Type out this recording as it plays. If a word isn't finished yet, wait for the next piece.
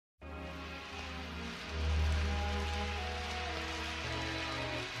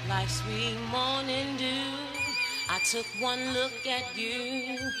like sweet morning dew. I took one look at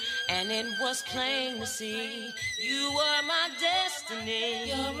you, and it was plain to see you were my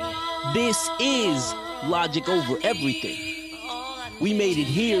destiny. This is Logic Over Everything. We made it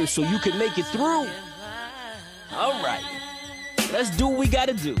here so you can make it through. All right, let's do what we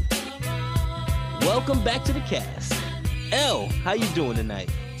gotta do. Welcome back to the cast. L, how you doing tonight?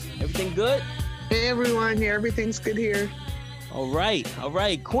 Everything good? Hey everyone, here everything's good here. All right.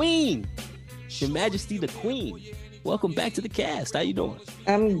 Queen, Your Majesty the Queen. Welcome back to the cast. How you doing?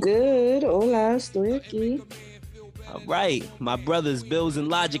 I'm good. Hola, estoy aquí. All right, my brothers, Bills and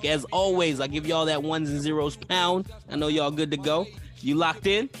Logic, as always, I give y'all that ones and zeros pound. I know y'all good to go. You locked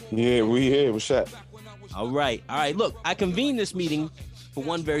in? Yeah, we here. What's up? All right. Look, I convened this meeting for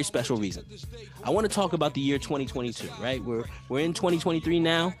one very special reason. I want to talk about the year 2022, right? We're in 2023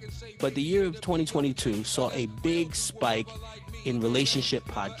 now, but the year of 2022 saw a big spike in relationship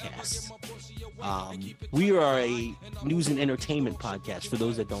podcasts. We are a news and entertainment podcast, for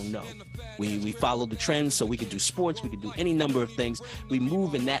those that don't know. We follow the trends, so we can do sports, we can do any number of things. We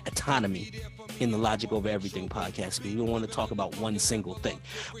move in that autonomy in the Logic Over Everything podcast, because we don't want to talk about one single thing.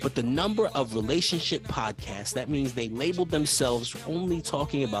 But the number of relationship podcasts, that means they labeled themselves only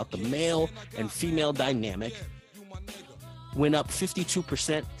talking about the male and female dynamic, went up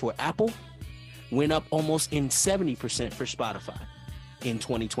 52% for Apple, went up almost in 70% for Spotify in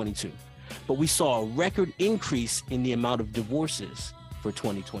 2022. But we saw a record increase in the amount of divorces for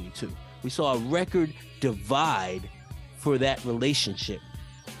 2022. We saw a record divide for that relationship.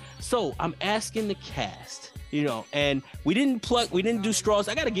 So I'm asking the cast, and we didn't do straws.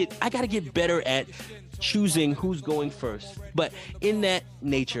 I gotta get better at choosing who's going first. But in that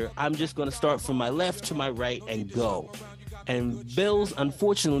nature, I'm just gonna start from my left to my right and go. And Bills,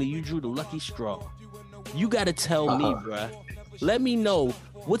 unfortunately, you drew the lucky straw. You gotta tell me, bruh. Let me know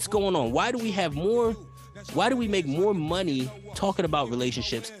what's going on. Why do we make more money talking about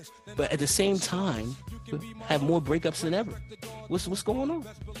relationships, but at the same time have more breakups than ever? What's going on?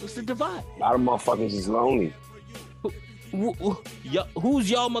 What's the divide? A lot of motherfuckers is lonely. Who's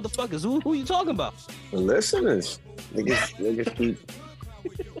y'all motherfuckers? Who you talking about? The listeners. Niggas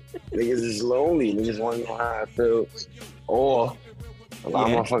is lonely. Niggas want to know how I feel. Or a lot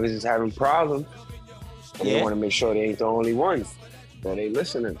of motherfuckers is having problems. And they want to make sure they ain't the only ones. So they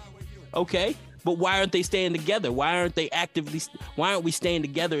listening. Okay. But why aren't they staying together? Why aren't we staying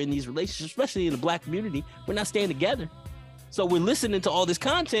together in these relationships, especially in the black community? We're not staying together. So we're listening to all this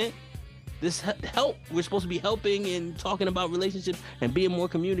content, this help. We're supposed to be helping and talking about relationships and being more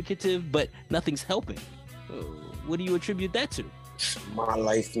communicative, but nothing's helping. What do you attribute that to? My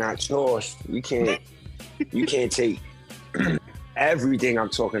life, not yours. You can't take everything I'm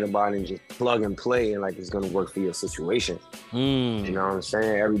talking about and just plug and play and like it's gonna work for your situation. You know what I'm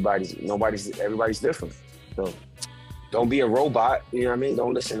saying? Everybody's different. So don't be a robot. You know what I mean?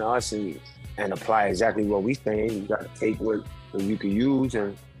 Don't listen to us and apply exactly what we saying. You gotta take what you can use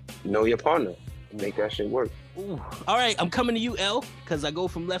and know your partner and make that shit work. Ooh. All right, I'm coming to you, L, because I go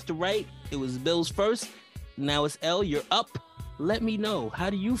from left to right. It was Bills first. Now it's L. You're up. Let me know, how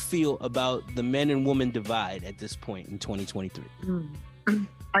do you feel about the men and women divide at this point in 2023?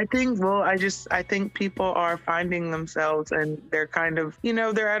 I think people are finding themselves and they're kind of,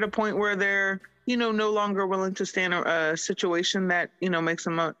 they're at a point where they're, no longer willing to stand a situation that, makes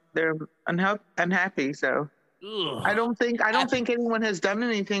them, they're unhappy. So I don't think anyone has done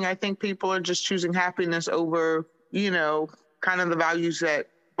anything. I think people are just choosing happiness over, kind of the values that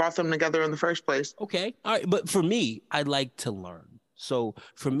brought them together in the first place. Okay. All right. But for me, I like to learn. So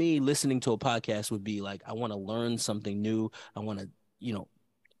for me, listening to a podcast would be like, I want to learn something new. I want to,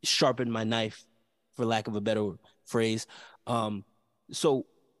 sharpen my knife, for lack of a better phrase. So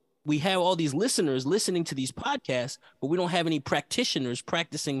we have all these listeners listening to these podcasts, but we don't have any practitioners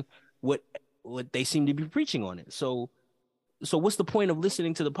practicing what they seem to be preaching on it. So what's the point of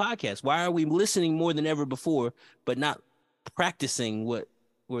listening to the podcast? Why are we listening more than ever before, but not practicing what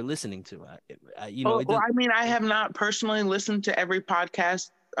we're listening to? I have not personally listened to every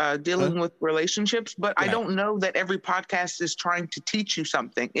podcast dealing with relationships, but I don't know that every podcast is trying to teach you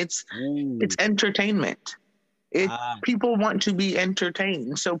something. It's entertainment. People want to be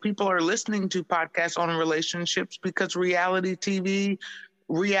entertained. So people are listening to podcasts on relationships because reality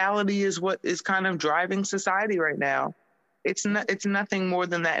is what is kind of driving society right now. It's nothing more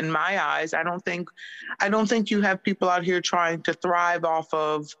than that in my eyes. I don't think you have people out here trying to thrive off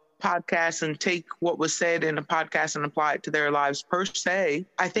of podcasts and take what was said in a podcast and apply it to their lives per se.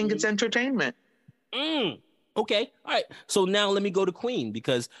 I think it's entertainment. Okay. All right. So now let me go to Queen,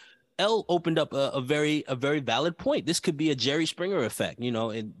 because L opened up a very valid point. This could be a Jerry Springer effect. You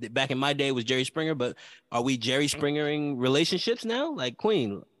know, and back in my day it was Jerry Springer, but are we Jerry Springering relationships now? Like,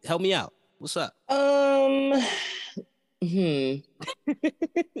 Queen, help me out. What's up? I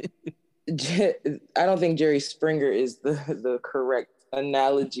don't think Jerry Springer is the correct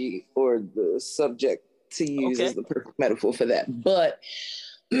analogy or the subject to use as the perfect metaphor for that. But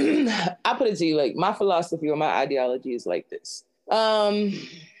I put it to you, like, my philosophy or my ideology is like this.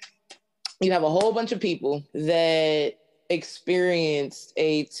 You have a whole bunch of people that experienced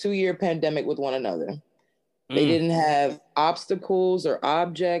a 2-year pandemic with one another. They didn't have obstacles or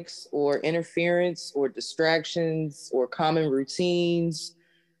objects or interference or distractions or common routines.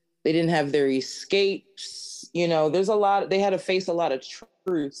 They didn't have their escapes. You know, there's a lot, they had to face a lot of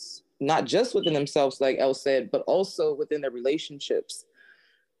truths, not just within themselves, like Elle said, but also within their relationships.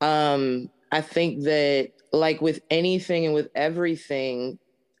 I think that, like with anything and with everything,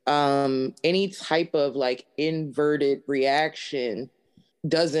 any type of like inverted reaction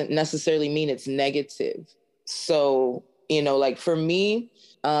doesn't necessarily mean it's negative. So, you know, like for me,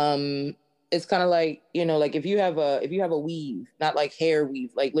 it's kind of like, you know, like if you have a weave, not like hair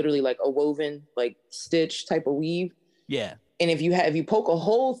weave, like literally like a woven, like stitch type of weave. Yeah. And if you poke a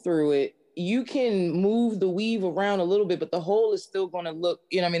hole through it, you can move the weave around a little bit, but the hole is still going to look,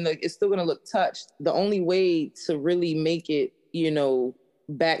 you know what I mean? Like it's still going to look touched. The only way to really make it, you know,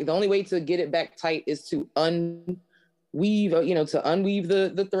 back, the only way to get it back tight is to unweave, you know, to unweave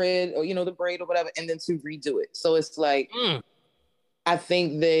the thread or, you know, the braid or whatever, and then to redo it. So it's like, I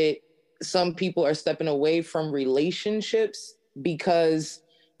think that some people are stepping away from relationships because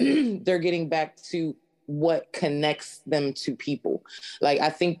they're getting back to what connects them to people. Like, I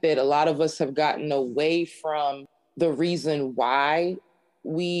think that a lot of us have gotten away from the reason why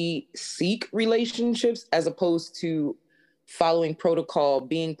we seek relationships as opposed to following protocol,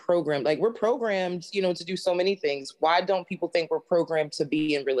 being programmed. Like, we're programmed, you know, to do so many things. Why don't people think we're programmed to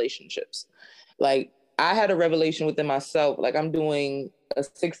be in relationships? Like, I had a revelation within myself. Like, I'm doing a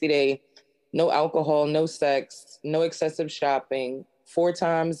 60-day, no alcohol, no sex, no excessive shopping, 4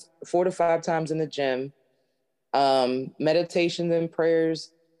 to 5 times in the gym, meditations and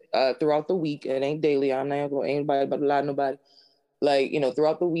prayers throughout the week. It ain't daily. I'm not going to anybody but lie to nobody. Like, you know,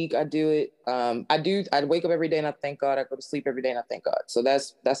 throughout the week, I do it. I wake up every day and I thank God. I go to sleep every day and I thank God. So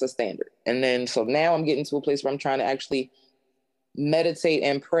that's a standard. And then, so now I'm getting to a place where I'm trying to actually meditate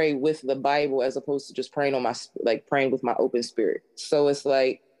and pray with the Bible as opposed to just praying praying with my open spirit. So it's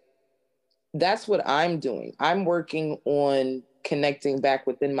like, that's what I'm doing. I'm working on connecting back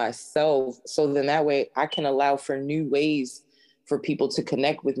within myself. So then that way I can allow for new ways for people to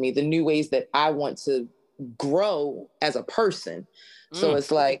connect with me, the new ways that I want to grow as a person. So it's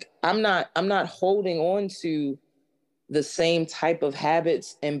like, I'm not holding on to the same type of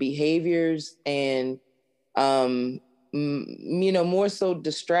habits and behaviors and, you know, more so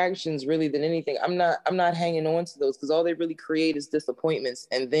distractions really than anything. I'm not hanging on to those because all they really create is disappointments.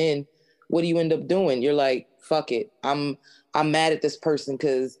 And then what do you end up doing? You're like, fuck it. I'm mad at this person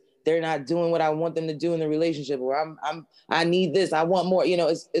because they're not doing what I want them to do in the relationship, or I need this, I want more. You know,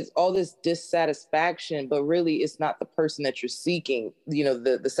 it's all this dissatisfaction, but really it's not the person that you're seeking, you know,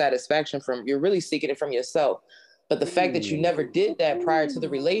 the satisfaction from. You're really seeking it from yourself. But the fact that you never did that prior to the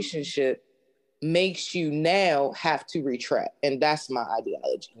relationship makes you now have to retract. And that's my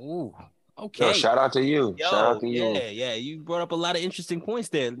ideology. Ooh. Okay. Yo, shout out to you. Shout out to you. Yeah. You brought up a lot of interesting points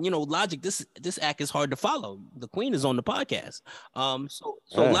there. You know, Logic, this act is hard to follow. The Queen is on the podcast. So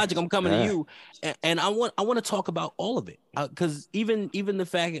Logic, I'm coming to you, and I want to talk about all of it because even the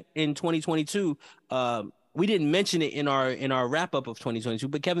fact in 2022, we didn't mention it in our wrap up of 2022,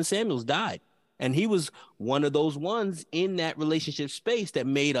 but Kevin Samuels died. And he was one of those ones in that relationship space that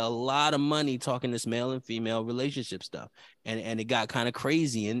made a lot of money talking this male and female relationship stuff. And it got kind of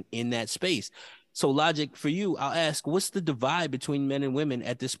crazy in that space. So Logic, for you, I'll ask, what's the divide between men and women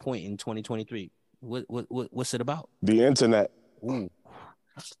at this point in 2023? What's it about? The internet. Ooh.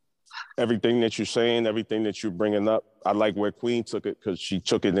 Everything that you're saying, everything that you're bringing up, I like where Queen took it because she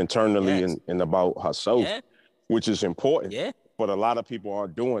took it internally and about herself, which is important. Yeah. But a lot of people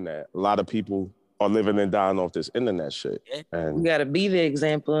aren't doing that. A lot of people are living and dying off this internet shit. And you got to be the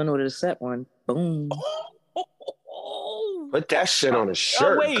example in order to set one. Boom. Put that shit on a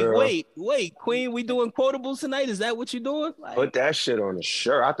shirt, wait, Queen, we doing quotables tonight? Is that what you doing? Like, put that shit on a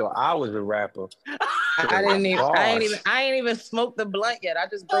shirt. I thought I was a rapper. I ain't even smoked the blunt yet. I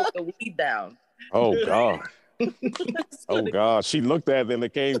just broke the weed down. Oh God. Oh God, she looked at it and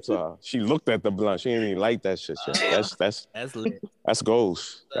it came to her. She looked at the blunt. She didn't even like that shit. That's lit. That's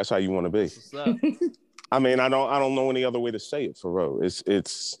goals. That's how you want to be. I mean, I don't know any other way to say it for real.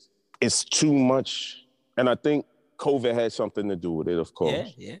 It's it's too much. And I think COVID had something to do with it, of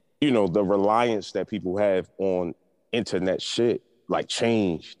course. Yeah. You know, the reliance that people have on internet shit like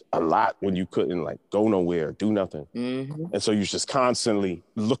changed a lot when you couldn't like go nowhere, do nothing. Mm-hmm. And so you're just constantly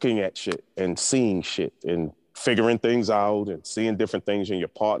looking at shit and seeing shit and figuring things out and seeing different things in your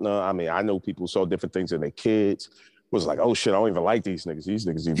partner. I mean, I know people saw different things in their kids. Was like, oh shit, I don't even like these niggas. These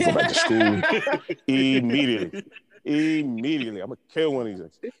niggas need to go back to school immediately. I'm gonna kill one of these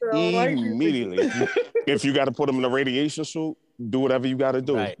niggas. Immediately. If you gotta put them in a radiation suit, do whatever you gotta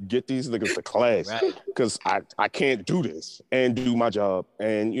do. Right. Get these niggas to class. Because I can't do this and do my job.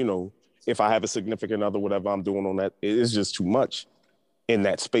 And, you know, if I have a significant other, whatever I'm doing on that, it's just too much in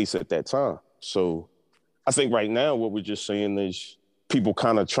that space at that time. So I think right now what we're just saying is people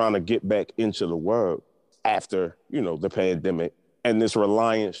kind of trying to get back into the world after, you know, the pandemic and this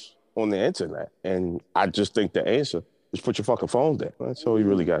reliance on the internet. And I just think the answer is put your fucking phone down. That's all you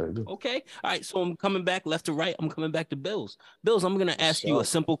really got to do. Okay. All right. So I'm coming back left to right. I'm coming back to Bills. Bills, I'm going to ask you a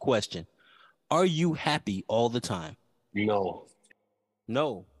simple question. Are you happy all the time? No.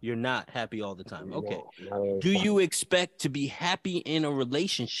 No, you're not happy all the time. Okay. No, do you expect to be happy in a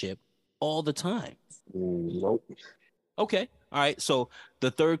relationship all the time? Nope. Okay. All right. So the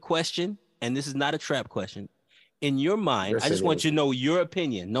third question, and this is not a trap question. In your mind, I just want you to know your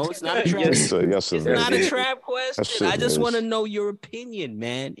opinion. No, it's not a trap. Yes, it's not a trap question. I just want to know your opinion,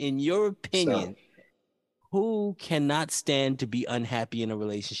 man. In your opinion, who cannot stand to be unhappy in a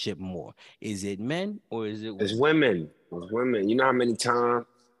relationship more? Is it men or is it women? It's women. It's women. You know how many times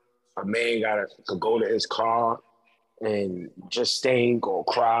a man could go to his car and just stink or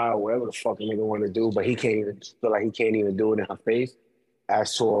cry or whatever the fuck a nigga want to do, but he can't even feel like he can't even do it in her face.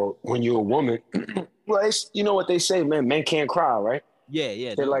 As for when you're a woman, well, you know what they say, man, men can't cry, right? Yeah.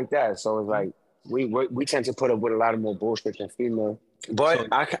 Shit like that. So it's like we tend to put up with a lot of more bullshit than female. But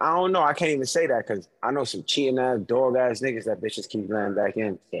I don't know. I can't even say that because I know some cheating ass, dog ass niggas that bitches keep letting back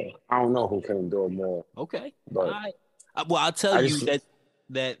in. So I don't know who can endure more. Okay. But well, I'll tell you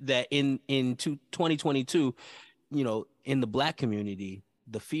that in 2022, you know, in the Black community,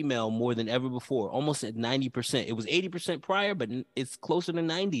 the female more than ever before, almost at 90%. It was 80% prior, but it's closer to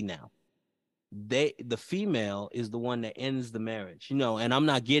 90 now. The female is the one that ends the marriage, you know, and I'm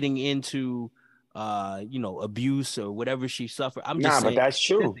not getting into, you know, abuse or whatever she suffered. I'm just saying, but that's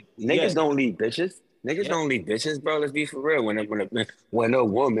true. Niggas don't leave bitches. Niggas don't leave bitches, bro. Let's be for real. When a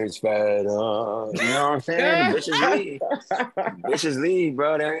woman's fed up, you know what I'm saying? Bitches leave. Bitches leave,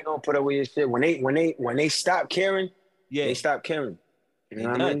 bro. They ain't gonna put up with your shit. When they stop caring, they stop caring. You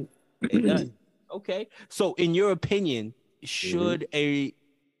know what I mean? It does. Okay. So in your opinion, should a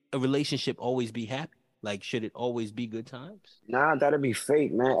relationship always be happy? Like, should it always be good times? Nah, that'd be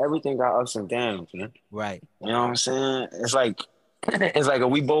fake, man. Everything got ups and downs, man. Right. You know what I'm saying? It's like if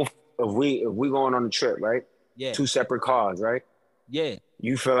we going on a trip, right? Yeah. 2 separate cars, right? Yeah.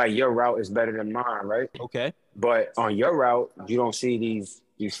 You feel like your route is better than mine, right? Okay. But on your route, you don't see these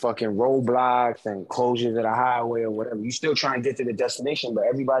fucking roadblocks and closures of the highway or whatever. You still trying to get to the destination, but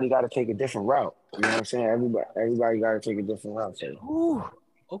everybody got to take a different route. You know what I'm saying? Everybody got to take a different route. So. Ooh,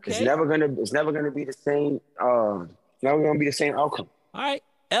 okay. It's never gonna be the same. It's never gonna be the same outcome. All right,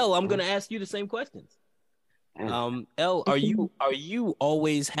 Elle, I'm gonna ask you the same questions. Elle, are you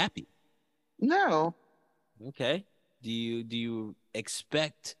always happy? No. Okay. Do you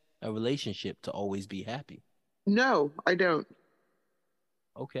expect a relationship to always be happy? No, I don't.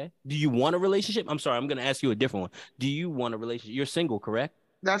 Okay. Do you want a relationship? I'm sorry, I'm going to ask you a different one. Do you want a relationship? You're single, correct?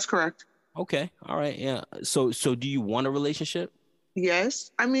 That's correct. Okay. All right. Yeah. So do you want a relationship?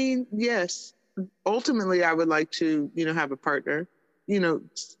 Yes. I mean, yes. Ultimately, I would like to, you know, have a partner, you know,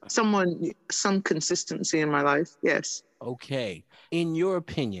 some consistency in my life. Yes. Okay. In your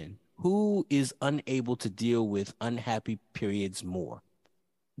opinion, who is unable to deal with unhappy periods more?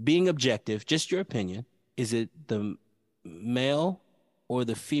 Being objective, just your opinion, is it the male or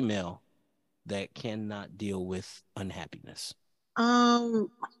the female that cannot deal with unhappiness? Wow.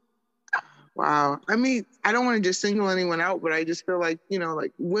 I mean, I don't want to just single anyone out, but I just feel like, you know,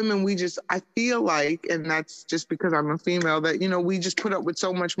 like women, I feel like, and that's just because I'm a female, that, you know, we just put up with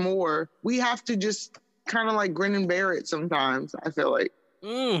so much more. We have to just kind of like grin and bear it sometimes, I feel like.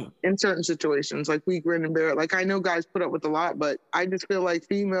 In certain situations, like we grin and bear it. Like I know guys put up with a lot, but I just feel like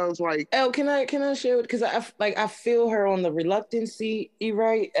females like. Oh, can I share it? Because I feel her on the reluctancy,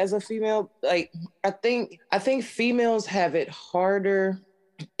 right? As a female, like I think females have it harder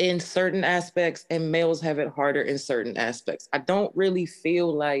in certain aspects, and males have it harder in certain aspects. I don't really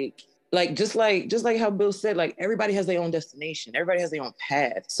feel like just like how Bill said, like everybody has their own destination, everybody has their own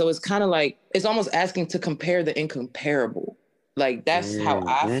path. So it's kind of like it's almost asking to compare the incomparable. Like that's how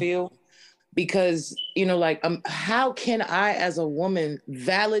I feel. Because, you know, like, how can I as a woman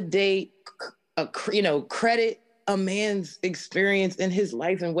validate, credit a man's experience in his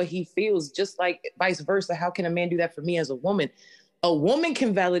life and what he feels, just like vice versa? How can a man do that for me as a woman? A woman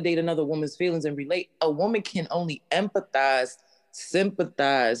can validate another woman's feelings and relate. A woman can only empathize,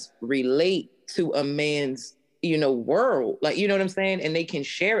 sympathize, relate to a man's, world. Like, you know what I'm saying? And they can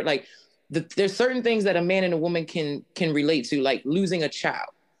share it. Like, there's certain things that a man and a woman can relate to, like losing a child.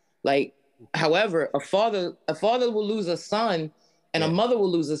 Like, however, a father will lose a son and a mother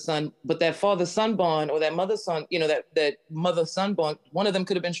will lose a son, but that father-son bond or that mother-son, that mother-son bond, one of them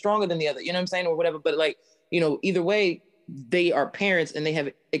could have been stronger than the other, you know what I'm saying? Or whatever. But like, either way, they are parents and they have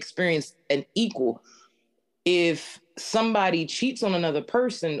experienced an equal. If somebody cheats on another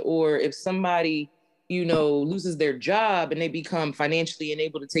person, or if somebody, loses their job and they become financially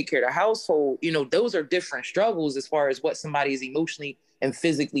unable to take care of the household, those are different struggles as far as what somebody is emotionally and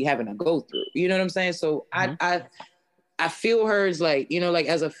physically having to go through. You know what I'm saying? So I feel her as like, like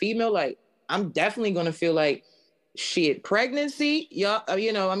as a female, like I'm definitely going to feel like shit, pregnancy. Y'all,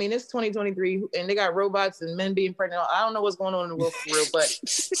 it's 2023 and they got robots and men being pregnant. I don't know what's going on in the world for real, but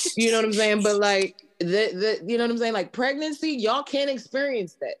you know what I'm saying? But like, you know what I'm saying? Like pregnancy, y'all can't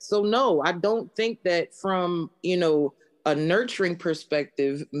experience that. So no, I don't think that from, a nurturing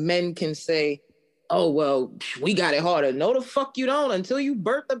perspective, men can say, oh, well, we got it harder. No, the fuck you don't. Until you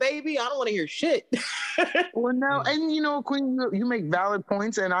birth the baby, I don't want to hear shit. Well, no, and Queen, you make valid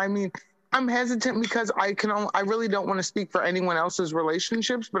points, and I mean, I'm hesitant because I really don't want to speak for anyone else's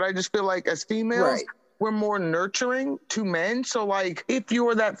relationships, but I just feel like as females, we're more nurturing to men. So like, if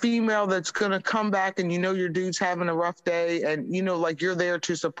you're that female that's going to come back and your dude's having a rough day and like you're there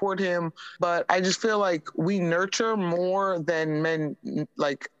to support him, but I just feel like we nurture more than men.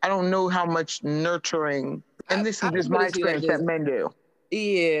 Like, I don't know how much nurturing, and this is just my experience, that men do.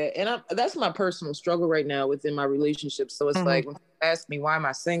 Yeah, and that's my personal struggle right now within my relationship. So it's like, when people ask me, why am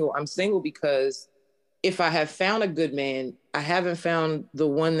I single? I'm single because if I have found a good man, I haven't found the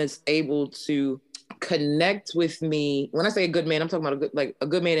one that's able to connect with me. When I say a good man, I'm talking about a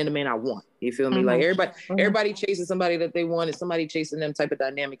good man and a man I want. You feel me? Like everybody chasing somebody that they want, and somebody chasing them type of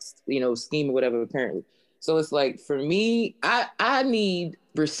dynamics, scheme or whatever, apparently. So it's like, for me, I need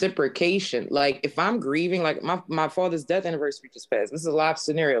reciprocation. Like if I'm grieving, like my father's death anniversary just passed. This is a live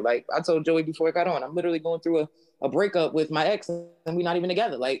scenario. Like I told Joey before I got on, I'm literally going through a breakup with my ex and we're not even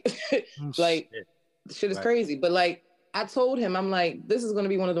together. Like, shit is crazy. But like, I told him, I'm like, this is going to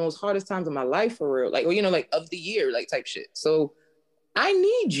be one of the most hardest times of my life for real. Like, or, like of the year, like type shit. So I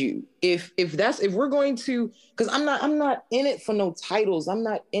need you. If we're going to, cause I'm not in it for no titles. I'm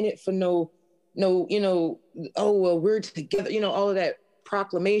not in it for no, oh, well, we're together, all of that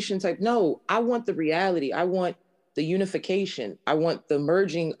proclamation type. No, I want the reality. I want the unification. I want the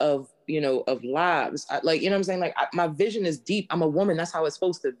merging of lives. What I'm saying? Like my vision is deep. I'm a woman. That's how it's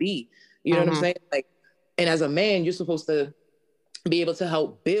supposed to be. You know what I'm saying? Like, and as a man, you're supposed to be able to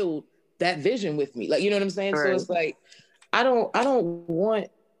help build that vision with me. Like, you know what I'm saying? Right. So it's like, I don't want,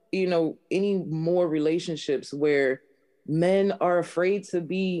 any more relationships where men are afraid to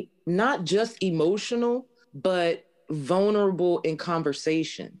be not just emotional, but vulnerable in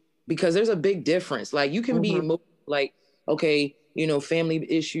conversation, because there's a big difference. Like you can be emotional, like, okay, family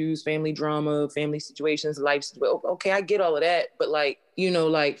issues, family drama, family situations, life. Okay, I get all of that. But like,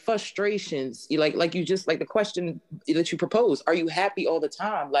 like frustrations, like you just, like the question that you propose, are you happy all the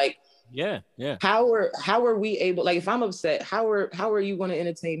time? Like, yeah. How are we able, like, if I'm upset, how are you going to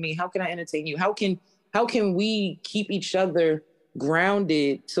entertain me? How can I entertain you? How can we keep each other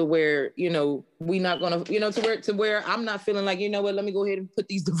grounded to where, we not going to, to where I'm not feeling like, let me go ahead and put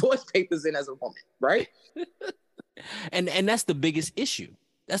these divorce papers in as a woman. Right. And that's the biggest issue.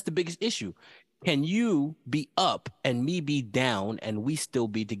 That's the biggest issue. Can you be up and me be down and we still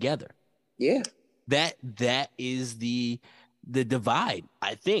be together? Yeah. That is the divide,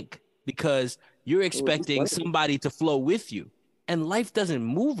 I think, because you're expecting somebody to flow with you, and life doesn't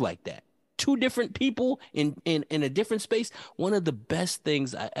move like that. Two different people in a different space. One of the best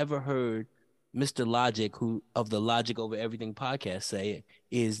things I ever heard Mr. Logic, who of the Logic Over Everything podcast, say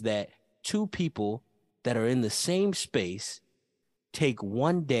is that two people that are in the same space take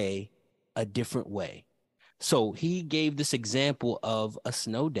one day a different way. So he gave this example of a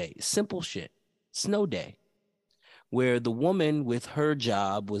snow day, simple shit, snow day, where the woman with her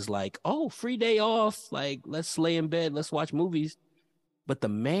job was like, oh, free day off, like, let's lay in bed, let's watch movies. But the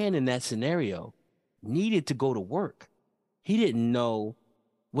man in that scenario needed to go to work. He didn't know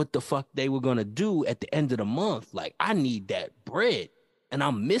what the fuck they were going to do at the end of the month. Like, I need that bread and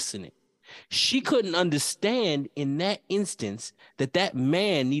I'm missing it. She couldn't understand in that instance that that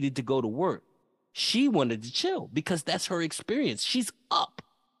man needed to go to work. She wanted to chill because that's her experience. She's up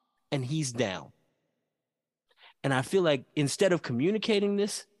and he's down. And I feel like instead of communicating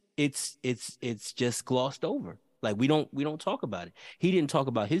this, it's just glossed over. Like we don't talk about it. He didn't talk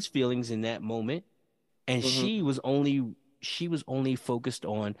about his feelings in that moment. And she was only focused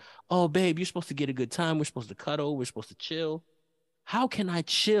on, oh, babe, you're supposed to get a good time. We're supposed to cuddle. We're supposed to chill. How can I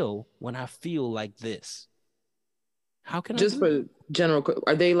chill when I feel like this? How can just I for general,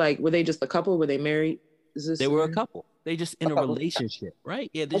 were they just a couple? Were they married? They were a couple. They just in a relationship,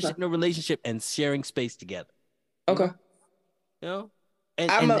 right? Yeah, they're just in a relationship and sharing space together. Okay. You know?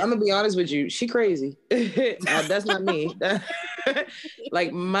 I'm gonna be honest with you. She crazy. That's not me.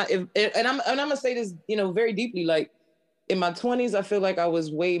 Like I'm gonna say this, very deeply. Like in my 20s, I feel like I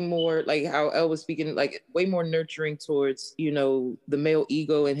was way more, like how Elle was speaking, like way more nurturing towards, the male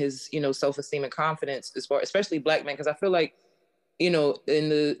ego and his, self-esteem and confidence, especially Black men. Because I feel like,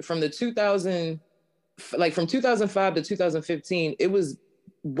 from 2005 to 2015, it was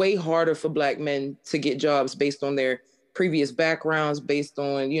way harder for Black men to get jobs based on their previous backgrounds, based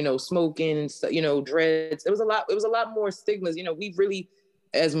on, smoking and, dreads. It was a lot more stigmas. We really,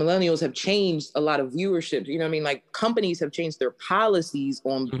 as millennials, have changed a lot of viewership. You know what I mean? Like companies have changed their policies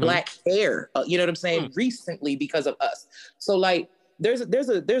on Black hair, you know what I'm saying, recently because of us. So like there's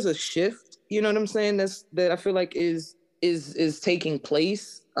a shift, you know what I'm saying, that I feel like is taking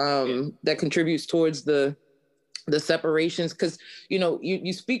place, that contributes towards the separations. Because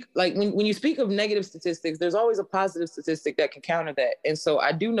you speak, like when you speak of negative statistics, there's always a positive statistic that can counter that. And so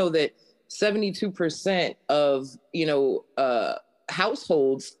I do know that 72% of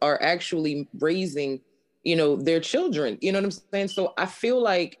households are actually raising their children, you know what I'm saying? So I feel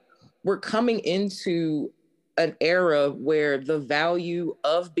like we're coming into an era where the value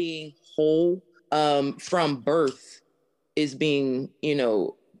of being whole from birth is being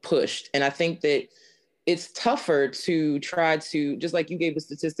pushed. And I think that it's tougher to try to, just like you gave the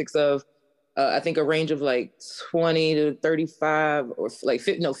statistics of, I think a range of like 20 to 35 or like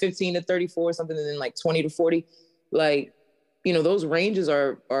 15 to 34 something, and then like 20 to 40. Like, those ranges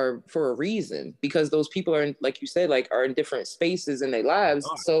are for a reason, because those people are, like you said, like are in different spaces in their lives.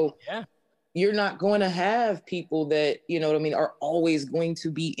 So you're not going to have people that, are always going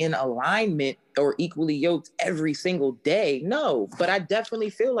to be in alignment or equally yoked every single day. No, but I definitely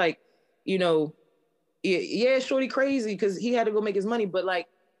feel like, shorty crazy because he had to go make his money. But like,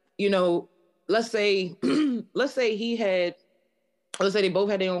 let's say they both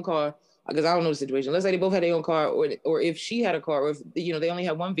had their own car, because I don't know the situation. Let's say they both had their own car, or if she had a car, or if they only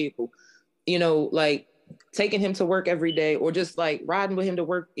had one vehicle, like taking him to work every day, or just like riding with him to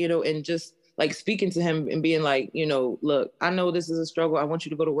work, and just like speaking to him and being like, look, I know this is a struggle. I want you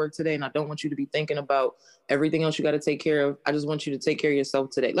to go to work today, and I don't want you to be thinking about everything else you got to take care of. I just want you to take care of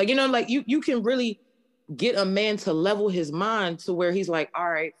yourself today. Like, like you can really get a man to level his mind to where he's like, all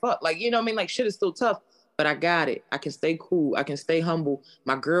right, fuck. Like, like shit is still tough, but I got it. I can stay cool. I can stay humble.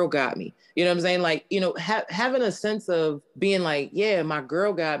 My girl got me. You know what I'm saying? Like, having a sense of being like, yeah, my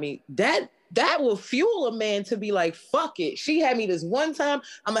girl got me, that will fuel a man to be like, fuck it. She had me this one time.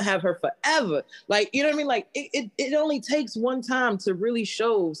 I'm going to have her forever. Like, you know what I mean? Like it only takes one time to really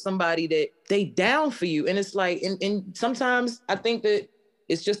show somebody that they down for you. And it's like, and sometimes I think that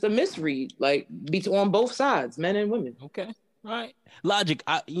it's just a misread, like on both sides, men and women. Okay. All right. Logic,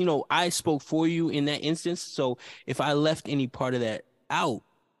 I spoke for you in that instance. So if I left any part of that out,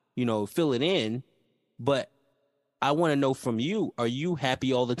 fill it in. But I want to know from you, are you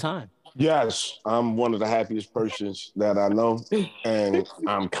happy all the time? Yes, I'm one of the happiest persons that I know. And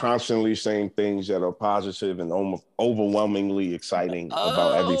I'm constantly saying things that are positive and overwhelmingly exciting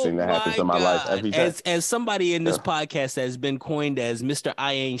about everything that happens in my life every day. As somebody in this podcast has been coined as Mr.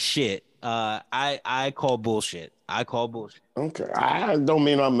 I Ain't Shit, I call bullshit. Okay. I don't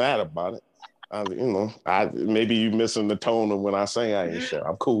mean I'm mad about it. Maybe you missing the tone of when I say I ain't shit.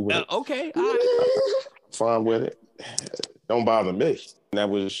 I'm cool with it. Okay. All right. Fine with it. Don't bother me. And that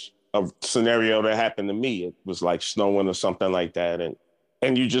was a scenario that happened to me. It was like snowing or something like that.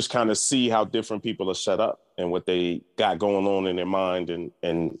 And you just kind of see how different people are set up and what they got going on in their mind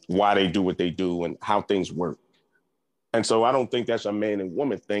and why they do what they do and how things work. And so I don't think that's a man and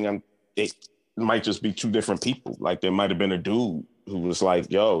woman thing. It might just be two different people. Like there might've been a dude who was like,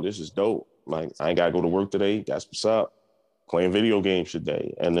 yo, this is dope. Like I ain't gotta go to work today. That's what's up. Playing video games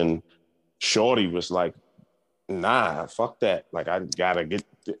today. And then shorty was like, nah, fuck that. Like we gotta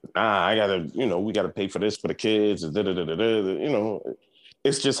pay for this for the kids.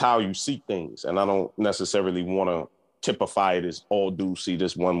 It's just how you see things. And I don't necessarily want to typify it as all dudes see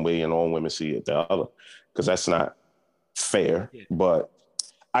this one way and all women see it the other, because that's not fair. Yeah. But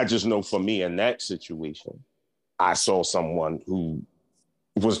I just know for me in that situation, I saw someone who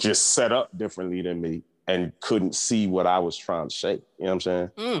was just set up differently than me and couldn't see what I was trying to say. You know what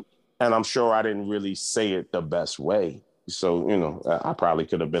I'm saying? And I'm sure I didn't really say it the best way. So, you know, I probably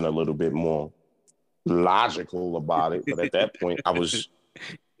could have been a little bit more logical about it. But at that point, I was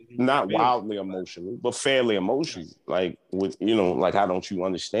not wildly emotional, but fairly emotional. Like, with, you know, like, how don't you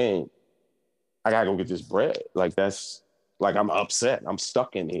understand? I gotta go get this bread. Like, that's, like, I'm upset. I'm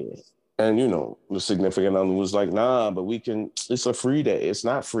stuck in here. And, you know, the significant other was like, nah, but we can, it's a free day. It's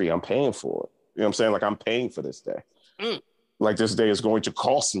not free. I'm paying for it. You know what I'm saying? Like, I'm paying for this day. Like, this day is going to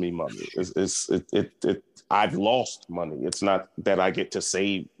cost me money. I've lost money. It's not that I get to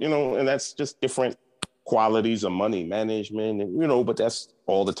save, you know, and that's just different qualities of money management, and, you know, but that's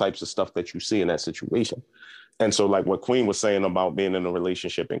all the types of stuff that you see in that situation. And so, like what Queen was saying about being in a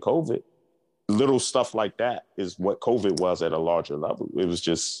relationship in COVID, little stuff like that is what COVID was at a larger level. It was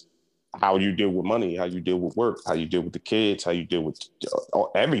just how you deal with money, how you deal with work, how you deal with the kids, how you deal with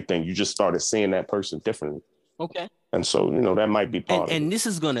everything. You just started seeing that person differently. Okay. And so, you know, that might be part of it. And this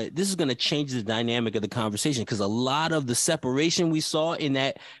is gonna change the dynamic of the conversation, because a lot of the separation we saw in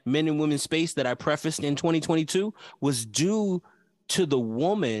that men and women space that I prefaced in 2022 was due to the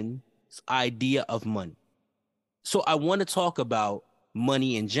woman's idea of money. So I want to talk about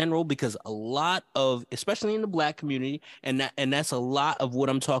money in general, because a lot of, especially in the Black community, and that's a lot of what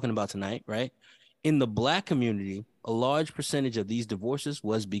I'm talking about tonight, right? In the Black community, a large percentage of these divorces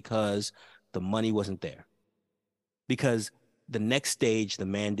was because the money wasn't there. Because the next stage, the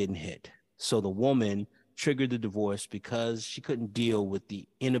man didn't hit. So the woman triggered the divorce because she couldn't deal with the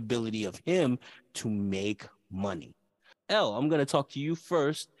inability of him to make money. Elle, I'm going to talk to you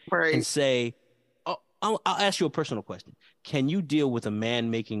first and say, I'll ask you a personal question. Can you deal with a man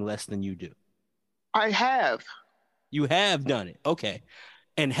making less than you do? I have. You have done it. Okay.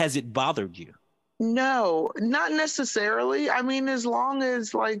 And has it bothered you? No, not necessarily. I mean, as long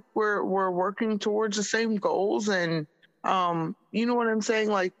as like we're working towards the same goals, and you know what I'm saying?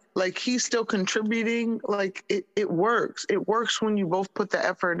 Like he's still contributing, like it works. It works when you both put the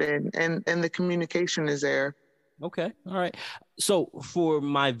effort in and the communication is there. Okay. All right. So for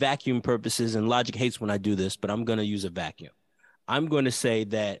my vacuum purposes, and Logic hates when I do this, but I'm going to use a vacuum. I'm going to say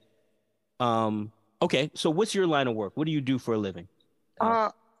that, okay, so what's your line of work? What do you do for a living?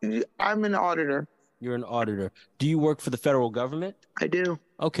 I'm an auditor. You're an auditor. Do you work for the federal government? I do.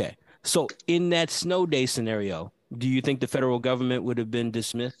 Okay. So in that snow day scenario, do you think the federal government would have been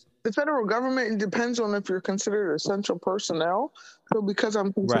dismissed? The federal government, it depends on if you're considered essential personnel. So because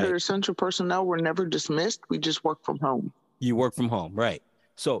I'm considered essential personnel, we're never dismissed. We just work from home. You work from home, right.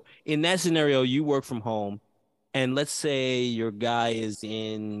 So in that scenario, you work from home, and let's say your guy is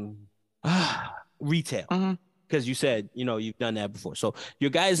in retail. Mm-hmm. Because you said, you know, you've done that before. So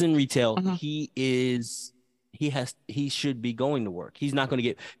your guy is in retail. Mm-hmm. He should be going to work. He's not going to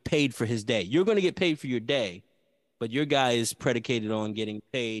get paid for his day. You're going to get paid for your day, but your guy is predicated on getting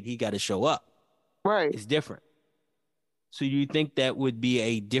paid. He got to show up. Right. It's different. So you think that would be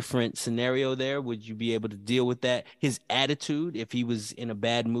a different scenario there? Would you be able to deal with that? His attitude, if he was in a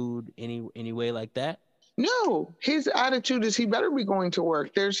bad mood any way like that? No, his attitude is he better be going to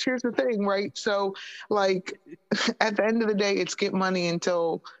work. Here's the thing, right? So, like, at the end of the day, it's get money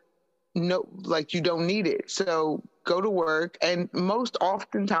until you don't need it. So go to work. And most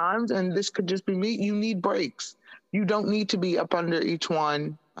oftentimes, and this could just be me, you need breaks. You don't need to be up under each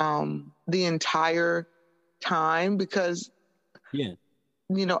one the entire time, because,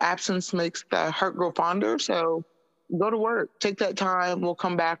 absence makes the heart grow fonder. So go to work, take that time. We'll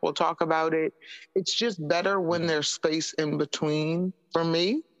come back. We'll talk about it. It's just better when there's space in between. For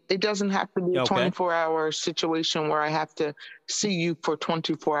me, it doesn't have to be a 24-hour situation where I have to see you for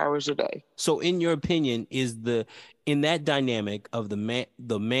 24 hours a day. So in your opinion, in that dynamic of the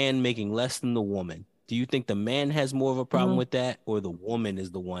man making less than the woman, do you think the man has more of a problem with that, or the woman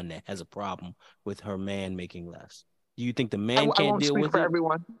is the one that has a problem with her man making less? Do you think the man can't deal with it? I won't speak for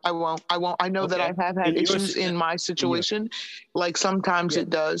everyone. I won't. I know that I have had issues in my situation. Like sometimes it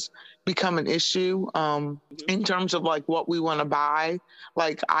does become an issue in terms of like what we want to buy.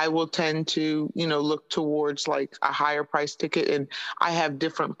 Like I will tend to, look towards like a higher price ticket, and I have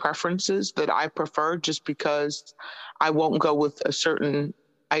different preferences that I prefer just because I won't go with a certain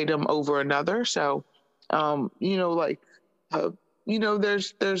item over another. So,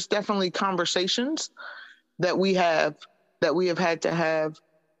 there's definitely conversations that we have had to have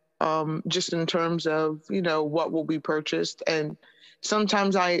just in terms of, what will be purchased. And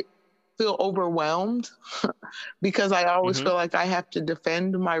sometimes feel overwhelmed because I always feel like I have to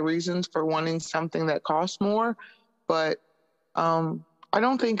defend my reasons for wanting something that costs more. But I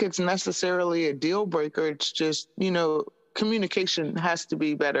don't think it's necessarily a deal breaker. It's just, communication has to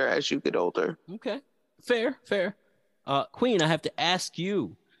be better as you get older. Okay. Fair. Queen, I have to ask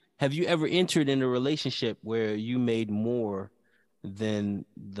you, have you ever entered in a relationship where you made more than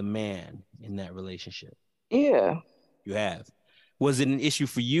the man in that relationship? Yeah. You have. Was it an issue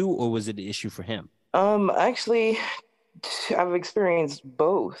for you or was it an issue for him? Actually, I've experienced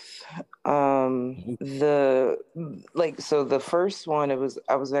both. The first one,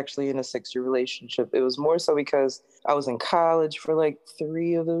 I was actually in a 6-year relationship. It was more so because I was in college for like 2 or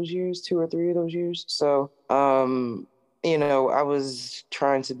 3 of those years. So, I was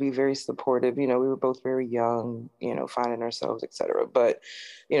trying to be very supportive. We were both very young, finding ourselves, etc. But,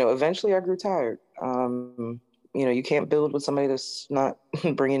 eventually I grew tired. You can't build with somebody that's not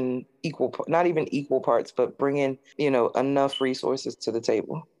bringing not even equal parts, but bringing, enough resources to the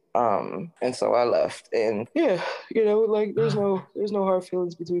table. And so I left, and yeah, there's no hard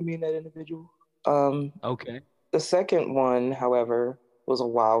feelings between me and that individual. Okay. The second one, however, was a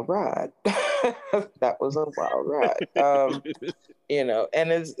wild ride. That was a wild ride.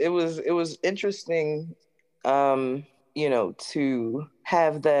 And it was interesting, to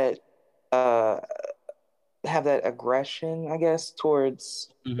have that aggression, I guess, towards,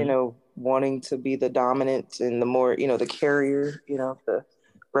 wanting to be the dominant and the more, the carrier, the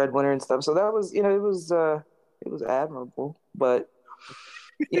breadwinner and stuff. So that was, it was admirable. But,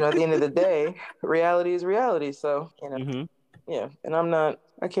 at the end of the day, reality is reality. So, yeah. And I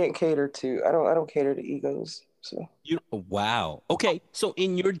can't cater to, I don't cater to egos. So wow. Okay. So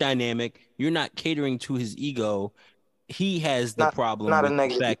in your dynamic, you're not catering to his ego. He has the problem. Not a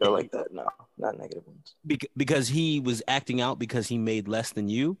negative ego like that. No, not negative ones. Because he was acting out because he made less than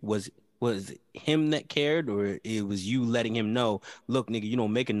you. Was him that cared, or it was you letting him know, look, nigga, you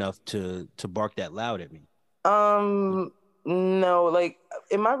don't make enough to bark that loud at me? No, like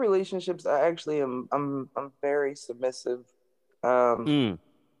in my relationships, I actually I'm very submissive, and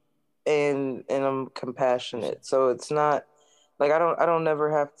I'm compassionate. So it's not like I don't never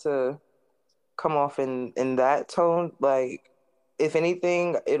have to come off in that tone. Like, if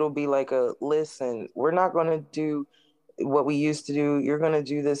anything, it'll be like listen, we're not going to do what we used to do. You're going to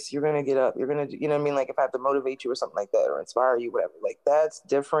do this. You're going to get up. You're going to do, you know what I mean? Like if I have to motivate you or something like that, or inspire you, whatever, like that's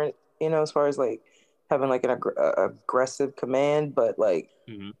different, as far as like having like an aggressive command. But like,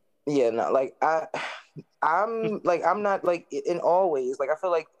 yeah, not like I'm like, I'm not like in all ways. Like I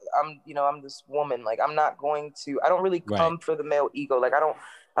feel like I'm this woman. Like I don't really come for the male ego. Like I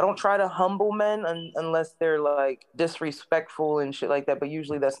don't try to humble men unless they're like disrespectful and shit like that. But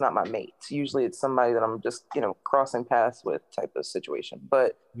usually that's not my mate. Usually it's somebody that I'm just, crossing paths with type of situation.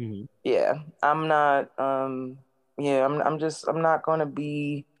 But yeah, I'm not, I'm not going to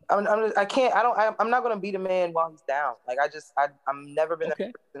be, I'm not going to be the man while he's down. Like I'm never been that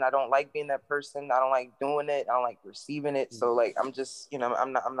person. I don't like being that person. I don't like doing it. I don't like receiving it. So like, I'm just,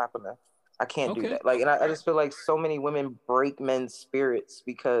 I can't do that. Like, and I just feel like so many women break men's spirits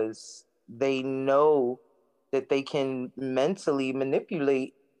because they know that they can mentally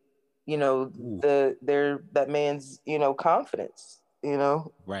manipulate, that man's, confidence,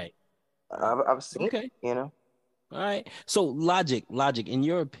 Right. I've seen it, All right. So logic, in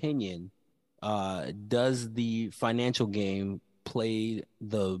your opinion, does the financial game play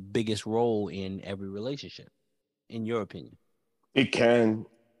the biggest role in every relationship, in your opinion? It can.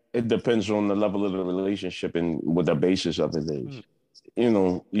 It depends on the level of the relationship and what the basis of it is.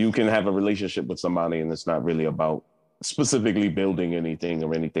 You can have a relationship with somebody and it's not really about specifically building anything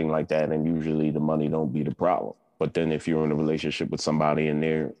or anything like that. And usually the money don't be the problem. But then if you're in a relationship with somebody and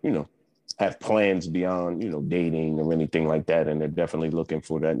they're, have plans beyond, dating or anything like that, and they're definitely looking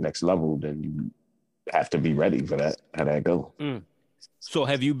for that next level, then you have to be ready for that, how that go. So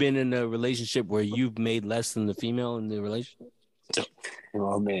have you been in a relationship where you've made less than the female in the relationship?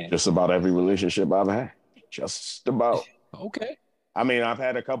 Oh man, just about every relationship I've had, just about. Okay. I mean, I've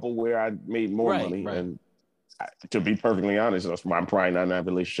had a couple where I made more money, and to be perfectly honest, that's why I'm probably not in that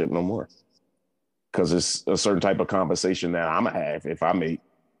relationship no more. Because it's a certain type of compensation that I'm gonna have if I make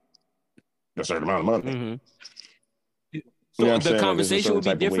a certain amount of money. So the conversation would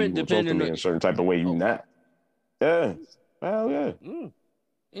be different depending on a certain type of way you not. Yeah. Well, yeah.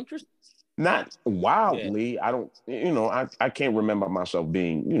 Interesting. Not wildly. I don't, I can't remember myself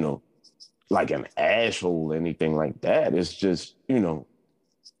being, like an asshole or anything like that. It's just,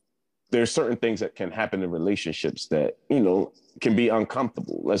 there's certain things that can happen in relationships that, can be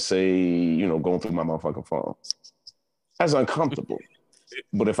uncomfortable. Let's say, going through my motherfucking phone. That's uncomfortable.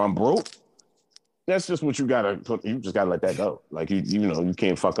 But if I'm broke, that's just what you gotta put. You just gotta let that go. Like you know, you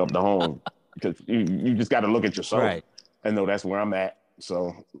can't fuck up the home because you just gotta look at yourself. Right. And know that's where I'm at.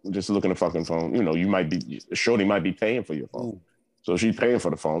 So just looking at the fucking phone. You know, Shorty might be paying for your phone. Ooh. So she's paying for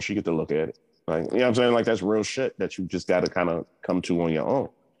the phone. She get to look at it. Like, you know what I'm saying? Like, that's real shit that you just got to kind of come to on your own.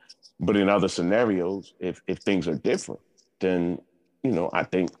 But in other scenarios, if things are different, then, you know, I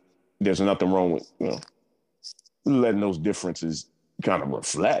think there's nothing wrong with, you know, letting those differences kind of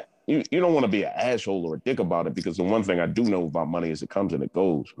reflect. You don't want to be an asshole or a dick about it, because the one thing I do know about money is it comes and it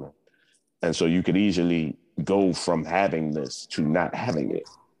goes, man. And so you could easily go from having this to not having it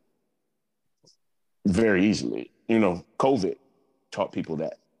very easily. You know, COVID taught people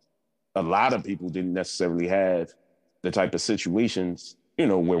that. A lot of people didn't necessarily have the type of situations, you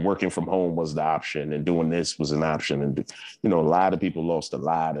know, where working from home was the option and doing this was an option. And, you know, a lot of people lost a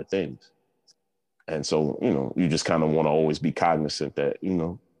lot of things. And so, you know, you just kind of want to always be cognizant that, you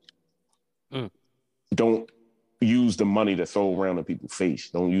know, don't use the money to throw around in people's face.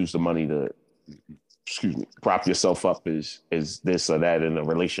 Don't use the money to, prop yourself up as this or that in a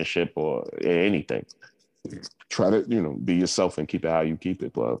relationship or anything. Try to, you know, be yourself and keep it how you keep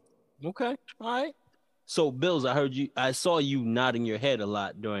it, bro. Okay. All right. So, Bills, I saw you nodding your head a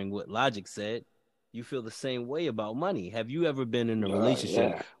lot during what Logic said. You feel the same way about money. Have you ever been in a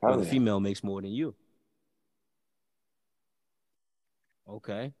relationship where the female makes more than you?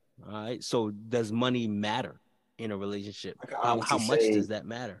 Okay. All right. So does money matter in a relationship? How much does that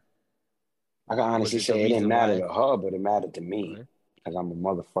matter? I can honestly say it didn't matter to her, but it mattered to me. Because I'm a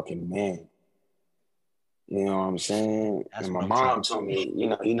motherfucking man. You know what I'm saying? That's and my mom told me, you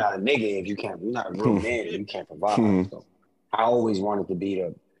know, you're not a nigga if you can't, you're not a real man if you can't provide. So I always wanted to be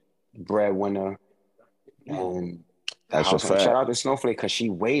the breadwinner. And that's a fact. Shout out to Snowflake because she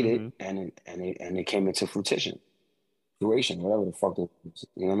waited and it came into fruition, whatever the fuck. You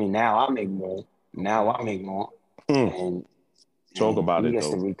know what I mean? Now I make more. And talk about it. He gets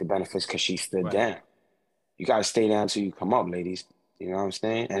to reap the benefits because she stood down. You gotta stay down till you come up, ladies. You know what I'm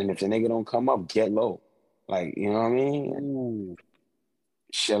saying? And if the nigga don't come up, get low. Like, you know what I mean? Ooh.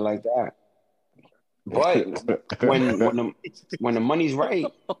 Shit like that. But when the money's right,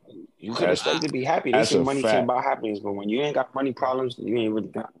 you can expect to be happy. They say money can't buy happiness, but when you ain't got money problems, you ain't really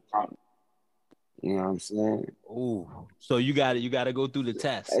got a problem. You know what I'm saying? Ooh. So you gotta go through the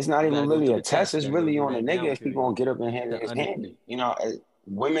test. It's not even really a test. It's really on the nigga if he gonna get up and handle his hand. You know,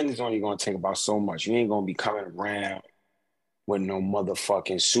 women is only gonna take about so much. You ain't gonna be coming around with no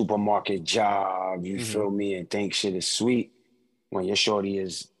motherfucking supermarket job, you feel me, and think shit is sweet when your shorty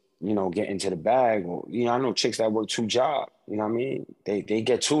is, you know, getting to the bag. Or, you know, I know chicks that work 2 jobs, you know what I mean? They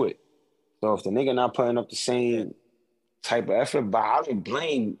get to it. So if the nigga not putting up the same type of effort, but I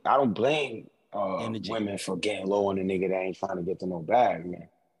don't blame women for getting low on the nigga that ain't trying to get to no bag, man.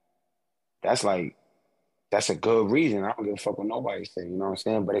 That's a good reason. I don't give a fuck what nobody say, you know what I'm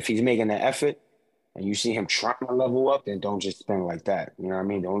saying? But if he's making an effort, and you see him trying to level up, then don't just spend like that. You know what I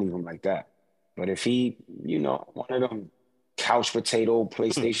mean? Don't leave him like that. But if he, you know, one of them couch potato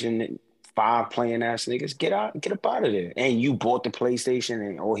PlayStation 5 playing ass niggas, get up out of there. And you bought the PlayStation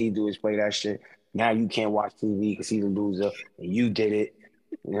and all he do is play that shit. Now you can't watch TV because he's a loser and you did it.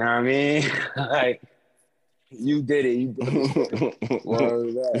 You know what I mean? Like, you did it. You did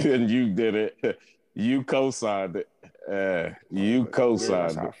it. And you did it. You co-signed it. You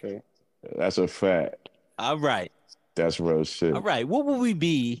co-signed it. That's a fact. All right. That's real shit. All right. What would we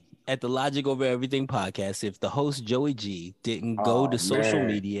be at the Logic Over Everything podcast if the host Joey G didn't go to social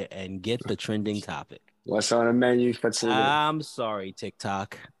media and get the trending topic? What's on the menu for today? I'm sorry,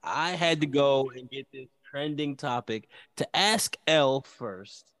 TikTok. I had to go and get this trending topic to ask Elle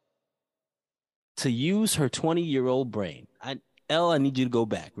first to use her 20-year-old brain. Elle, I need you to go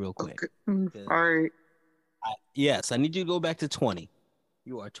back real quick. Okay. All right. Yes, I need you to go back to 20.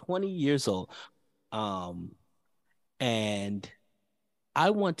 You are 20 years old. And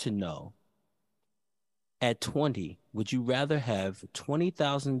I want to know, at 20, would you rather have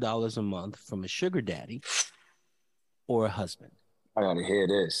 $20,000 a month from a sugar daddy or a husband? I gotta hear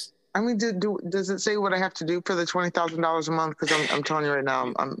this. I mean, does it say what I have to do for the $20,000 a month? Because I'm telling you right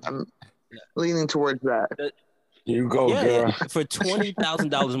now, I'm leaning towards that. You go, girl. For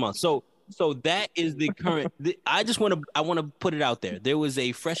 $20,000 a month. So that is the current. I want to put it out there. There was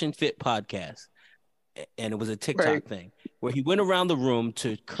a Fresh and Fit podcast, and it was a TikTok thing where he went around the room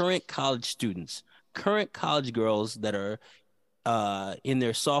to current college students, current college girls that are in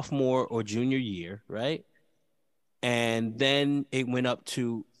their sophomore or junior year, right? And then it went up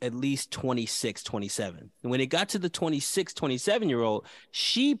to at least 26, 27. And when it got to the 26, 27-year-old,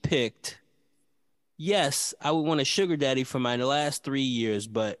 she picked, yes, I would want a sugar daddy for my last 3 years,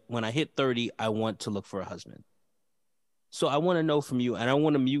 but when I hit 30, I want to look for a husband. So I want to know from you, and I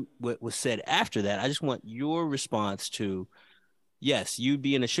want to mute what was said after that. I just want your response to, yes, you'd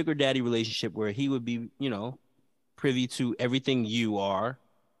be in a sugar daddy relationship where he would be, privy to everything you are.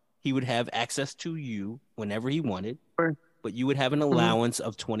 He would have access to you whenever he wanted, but you would have an allowance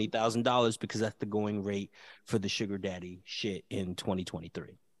of $20,000 because that's the going rate for the sugar daddy shit in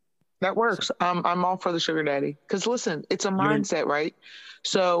 2023. That works. So, I'm all for the sugar daddy. Because listen, it's a mindset, right?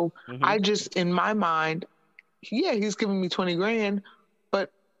 So I just, in my mind, yeah, he's giving me 20 grand,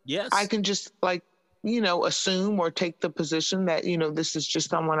 but yes, I can just assume or take the position that, this is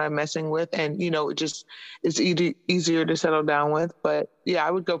just someone I'm messing with. And, it just is easier to settle down with. But yeah, I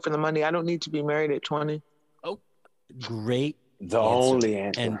would go for the money. I don't need to be married at 20. Oh, great. The only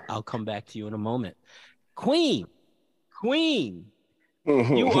answer. And I'll come back to you in a moment. Queen.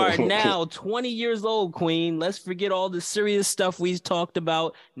 You are now 20 years old, Queen. Let's forget all the serious stuff we've talked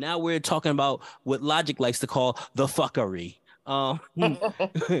about. Now we're talking about what Logic likes to call the fuckery. I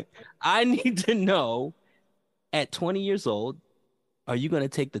need to know, at 20 years old, are you going to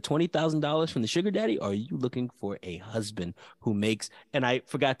take the $20,000 from the sugar daddy, or are you looking for a husband who makes, and I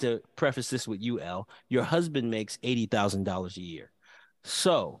forgot to preface this with you, Elle, your husband makes $80,000 a year.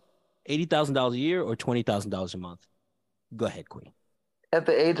 So $80,000 a year or $20,000 a month? Go ahead, Queen. At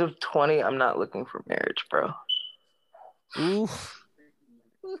the age of 20, I'm not looking for marriage, bro. Oof.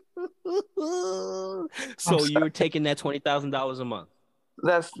 So you're taking that $20,000 a month?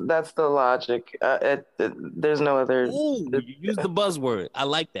 That's the logic. There's no other. Ooh, you use the buzzword. I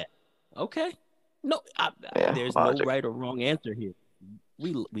like that. Okay. No, there's logic. No right or wrong answer here.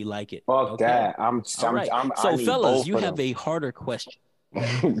 We like it. Fuck that. Right. So, fellas, you have a harder question.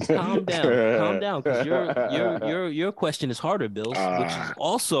 Calm down, because your question is harder, Bills, which is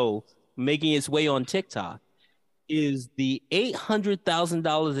also making its way on TikTok. Is the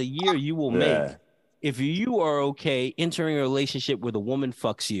 $800,000 a year you will make if you are okay entering a relationship where the woman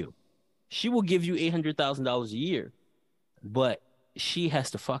fucks you? She will give you $800,000 a year, but she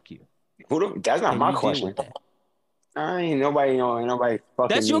has to fuck you. That's not my question. Ain't nobody fucking.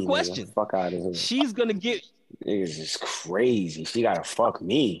 That's your question. Fuck out of here. She's gonna get. Niggas is crazy. She gotta fuck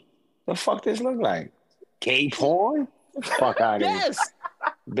me. The fuck this look like? Gay porn? Fuck out of here. Yes.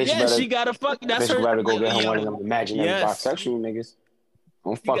 Bitch yes, she gotta fuck. That's bitch her. Better go get her one of them imaginary bisexual niggas.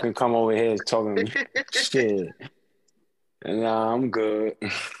 Don't fucking come over here talking shit. Nah, I'm good.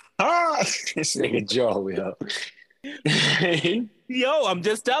 This nigga Joe, yo. Yo, I'm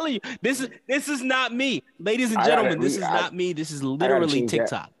just telling you, this is not me, ladies and gentlemen. This is not me. This is literally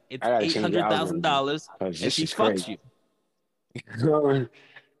TikTok. It's $800,000, and she fucks you.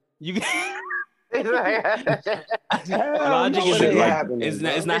 You logic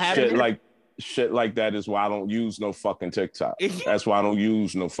is not happening. Shit like that is why I don't use no fucking TikTok. That's why I don't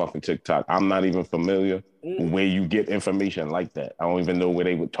use no fucking TikTok. I'm not even familiar where you get information like that. I don't even know where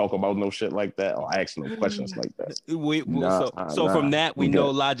they would talk about no shit like that or ask no questions like that. From that, we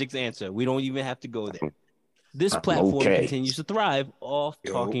know Logic's answer. We don't even have to go there. This platform continues to thrive off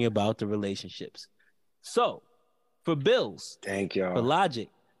talking about the relationships. So, for Bills, thank you. For Logic,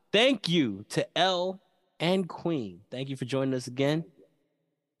 thank you to Elle and Queen. Thank you for joining us again.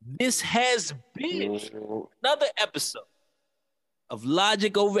 This has been another episode of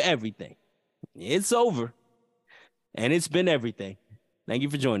Logic Over Everything. It's over, and it's been everything. Thank you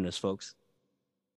for joining us, folks.